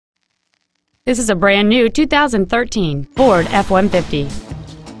This is a brand new 2013 Ford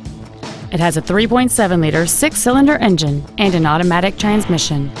F-150. It has a 3.7-liter six-cylinder engine and an automatic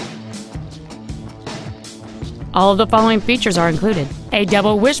transmission. All of the following features are included: a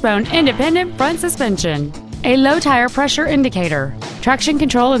double wishbone independent front suspension, a low tire pressure indicator, traction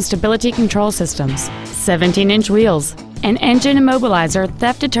control and stability control systems, 17-inch wheels, an engine immobilizer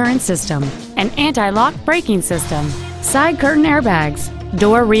theft deterrent system, an anti-lock braking system, side curtain airbags,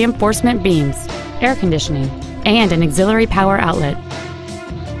 door reinforcement beams, air conditioning, and an auxiliary power outlet.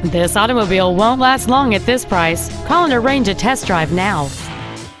 This automobile won't last long at this price. Call and arrange a test drive now.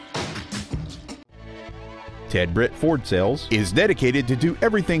 Ted Britt Ford Sales is dedicated to do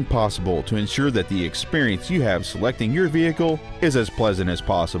everything possible to ensure that the experience you have selecting your vehicle is as pleasant as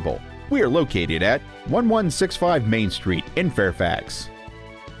possible. We are located at 1165 Main Street in Fairfax.